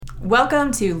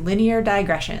Welcome to Linear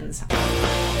Digressions.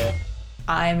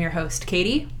 I'm your host,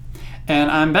 Katie.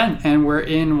 And I'm Ben, and we're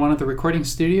in one of the recording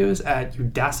studios at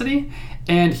Udacity.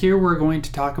 And here we're going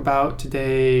to talk about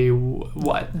today,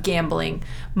 what? Gambling.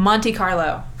 Monte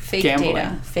Carlo. Fake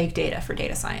data for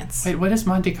data science. Wait, what does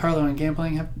Monte Carlo and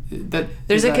gambling have?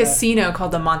 There's a casino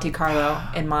called the Monte Carlo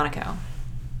in Monaco.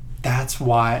 That's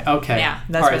why. Okay. Yeah,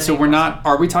 that's all right, so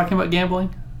are we talking about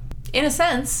gambling? In a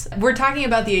sense, we're talking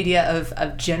about the idea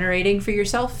of generating for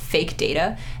yourself fake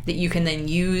data that you can then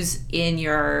use in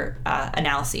your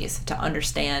analyses to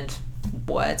understand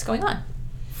what's going on.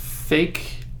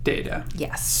 Fake data.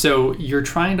 Yes. So you're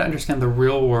trying to understand the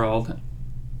real world.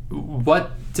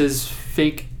 What does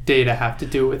fake data have to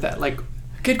do with that?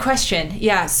 Good question.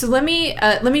 Yeah. So let me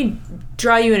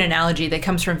draw you an analogy that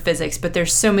comes from physics, but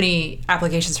there's so many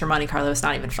applications for Monte Carlo, it's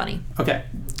not even funny. Okay.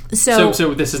 So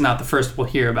this is not the first we'll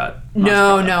hear about Monte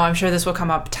Carlo. No, I'm sure this will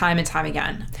come up time and time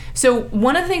again. So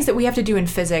one of the things that we have to do in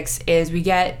physics is we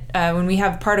get, when we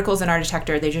have particles in our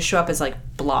detector, they just show up as like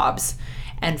blobs.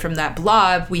 And from that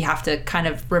blob, we have to kind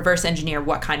of reverse engineer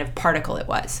what kind of particle it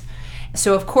was.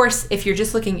 So of course, if you're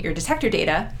just looking at your detector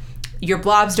data, your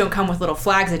blobs don't come with little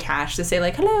flags attached to say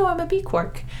like, hello, I'm a B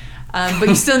quark. But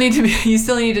you still need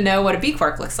to know what a B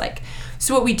quark looks like.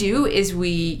 So what we do is we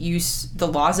use the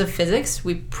laws of physics.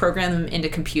 We program them into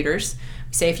computers.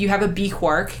 We say if you have a B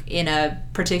quark in a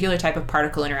particular type of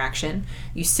particle interaction,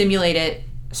 you simulate it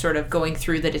sort of going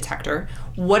through the detector.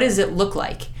 What does it look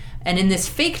like? And in this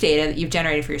fake data that you've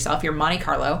generated for yourself, your Monte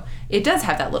Carlo, it does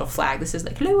have that little flag. This is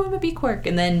like, hello, I'm a B quark.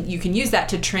 And then you can use that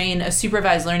to train a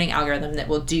supervised learning algorithm that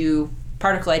will do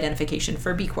particle identification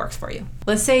for B quarks for you.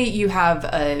 Let's say you have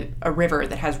a river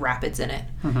that has rapids in it,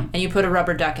 and you put a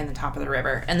rubber duck in the top of the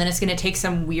river, and then it's going to take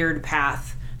some weird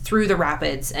path through the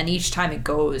rapids, and each time it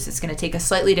goes, it's going to take a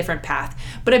slightly different path.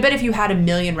 But I bet if you had 1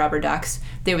 million rubber ducks,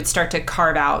 they would start to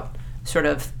carve out sort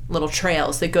of little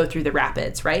trails that go through the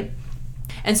rapids, right?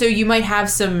 And so you might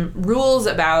have some rules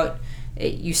about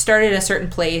you start at a certain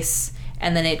place,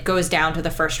 and then it goes down to the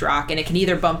first rock, and it can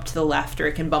either bump to the left or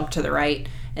it can bump to the right,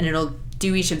 and it'll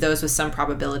do each of those with some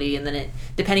probability, and then it,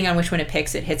 depending on which one it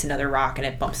picks, it hits another rock and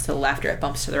it bumps to the left or it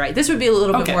bumps to the right. This would be a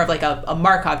little bit more of like a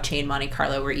Markov chain Monte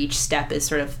Carlo, where each step is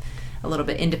sort of a little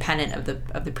bit independent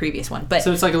of the previous one. But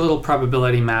so it's like a little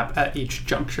probability map at each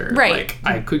juncture. Right. Like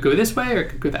I could go this way or I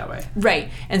could go that way.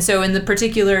 Right. And so in the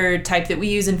particular type that we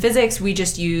use in physics, we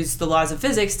just use the laws of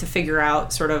physics to figure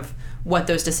out sort of what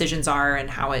those decisions are and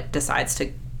how it decides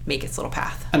to make its little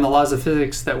path. And the laws of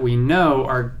physics that we know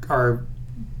are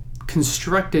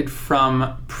constructed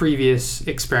from previous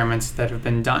experiments that have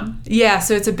been done. Yeah,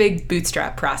 so it's a big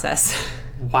bootstrap process.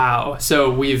 Wow. So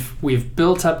we've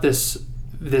built up this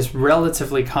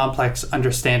relatively complex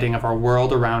understanding of our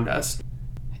world around us,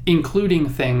 including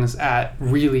things at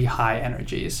really high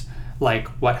energies, like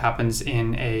what happens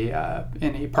in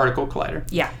a particle collider.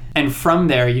 Yeah. And from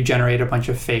there, you generate a bunch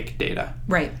of fake data.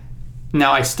 Right.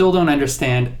 Now, I still don't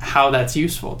understand how that's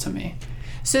useful to me.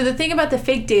 So the thing about the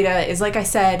fake data is, like I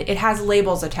said, it has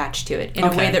labels attached to it in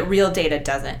a way that real data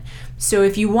doesn't. So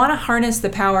if you want to harness the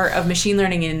power of machine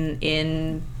learning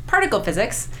in particle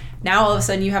physics, now all of a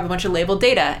sudden you have a bunch of labeled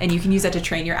data and you can use that to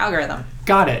train your algorithm.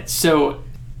 Got it. So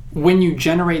when you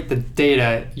generate the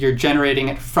data, you're generating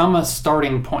it from a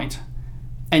starting point,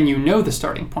 and you know the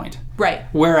starting point. Right.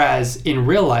 Whereas in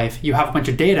real life, you have a bunch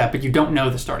of data, but you don't know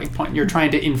the starting point. You're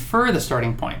trying to infer the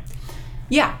starting point.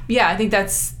 Yeah, I think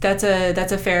that's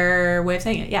a fair way of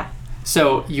saying it. Yeah.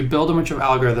 So you build a bunch of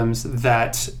algorithms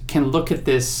that can look at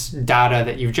this data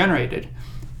that you've generated,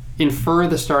 infer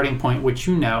the starting point, which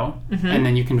you know, and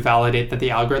then you can validate that the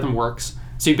algorithm works.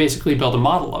 So you basically build a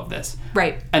model of this.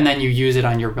 Right. And then you use it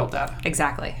on your real data.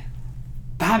 Exactly.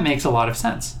 That makes a lot of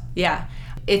sense. Yeah.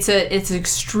 It's an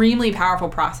extremely powerful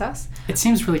process. It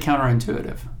seems really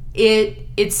counterintuitive.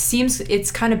 It seems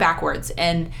it's kind of backwards,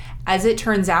 and as it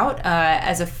turns out,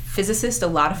 as a physicist, a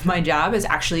lot of my job is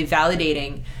actually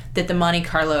validating that the Monte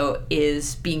Carlo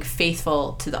is being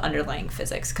faithful to the underlying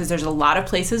physics, because there's a lot of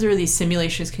places where these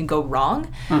simulations can go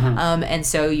wrong, and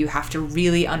so you have to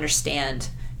really understand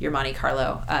your Monte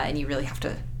Carlo, and you really have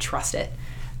to trust it.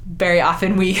 Very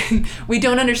often we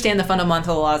don't understand the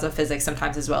fundamental laws of physics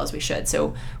sometimes as well as we should.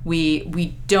 So we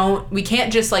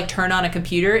can't just like turn on a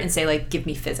computer and say like, give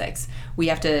me physics. We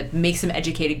have to make some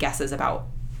educated guesses about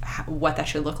what that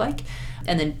should look like,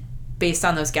 and then based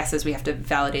on those guesses, we have to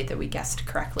validate that we guessed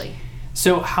correctly.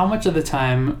 So how much of the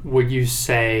time would you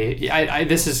say,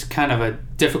 this is kind of a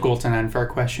difficult and unfair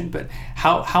question, but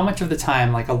how much of the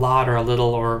time, like a lot or a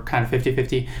little or kind of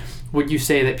 50-50, would you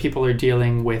say that people are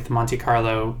dealing with Monte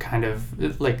Carlo kind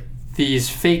of like these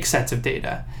fake sets of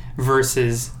data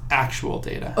versus actual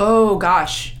data? Oh,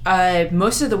 gosh.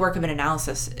 Most of the work of an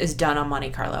analysis is done on Monte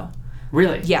Carlo.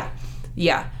 Really? Yeah.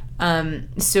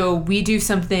 So we do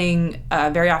something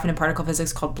very often in particle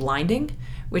physics called blinding,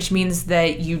 which means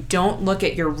that you don't look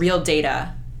at your real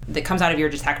data that comes out of your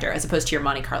detector as opposed to your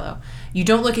Monte Carlo. You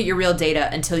don't look at your real data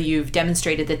until you've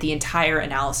demonstrated that the entire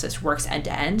analysis works end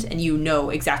to end and you know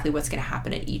exactly what's going to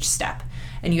happen at each step.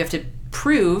 And you have to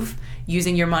prove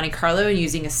using your Monte Carlo and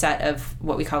using a set of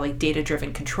what we call like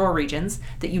data-driven control regions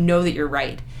that you know that you're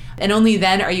right. And only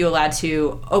then are you allowed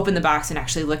to open the box and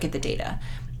actually look at the data.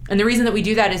 And the reason that we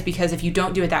do that is because if you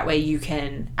don't do it that way, you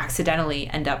can accidentally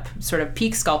end up sort of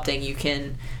peak sculpting. You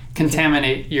can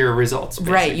contaminate your results,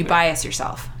 basically. Right, you bias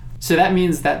yourself. So that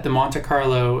means that the Monte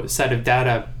Carlo set of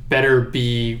data better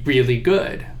be really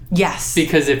good. Yes.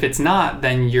 Because if it's not,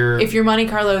 then if your Monte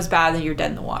Carlo is bad, then you're dead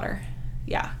in the water.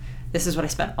 Yeah. This is what I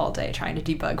spent all day trying to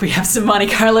debug. We have some Monte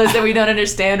Carlos that we don't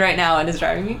understand right now, and it's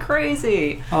driving me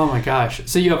crazy. Oh my gosh!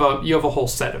 So you have a whole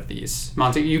set of these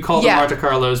You call them Monte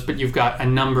Carlos, but you've got a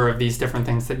number of these different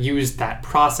things that use that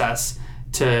process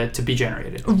to be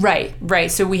generated. Right.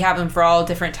 So we have them for all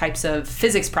different types of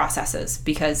physics processes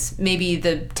because maybe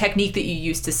the technique that you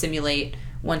use to simulate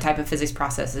one type of physics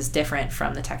process is different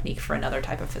from the technique for another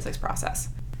type of physics process.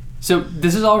 So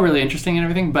this is all really interesting and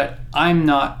everything, but I'm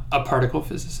not a particle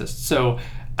physicist. So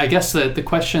I guess the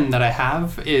question that I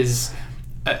have is,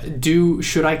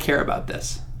 should I care about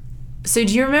this? So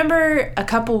do you remember a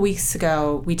couple weeks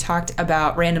ago we talked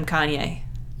about random Kanye?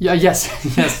 Yeah.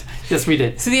 Yes, we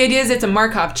did. So the idea is it's a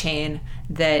Markov chain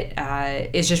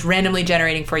that is just randomly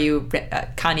generating for you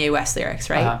Kanye West lyrics,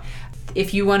 right? Uh-huh.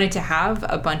 If you wanted to have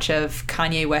a bunch of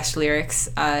Kanye West lyrics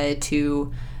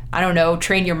to, I don't know,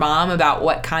 train your mom about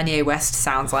what Kanye West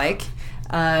sounds like.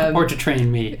 Or to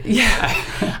train me.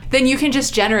 Yeah. Then you can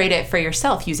just generate it for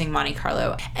yourself using Monte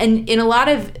Carlo. And in a lot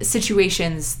of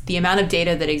situations, the amount of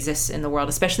data that exists in the world,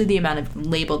 especially the amount of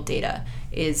labeled data,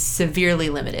 is severely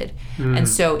limited. And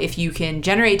so if you can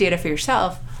generate data for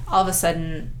yourself, all of a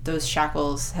sudden those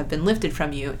shackles have been lifted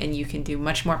from you and you can do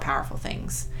much more powerful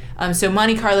things. So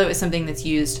Monte Carlo is something that's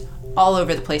used all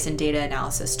over the place in data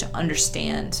analysis to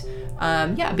understand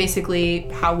basically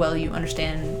how well you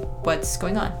understand what's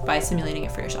going on by simulating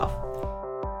it for yourself.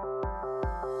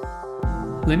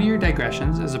 Linear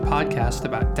Digressions is a podcast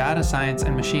about data science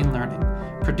and machine learning,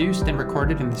 produced and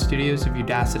recorded in the studios of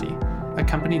Udacity, a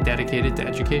company dedicated to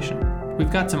education.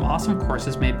 We've got some awesome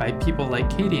courses made by people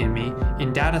like Katie and me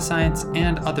in data science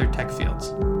and other tech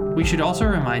fields. We should also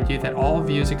remind you that all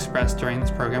views expressed during this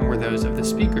program were those of the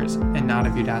speakers and not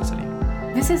of Udacity.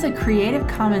 This is a Creative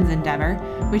Commons endeavor,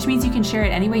 which means you can share it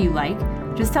any way you like.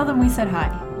 Just tell them we said hi.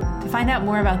 To find out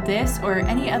more about this or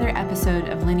any other episode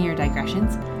of Linear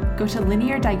Digressions, go to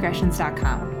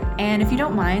lineardigressions.com. And if you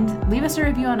don't mind, leave us a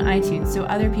review on iTunes so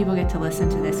other people get to listen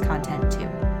to this content too.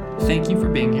 Thank you for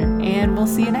being here. And we'll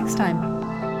see you next time.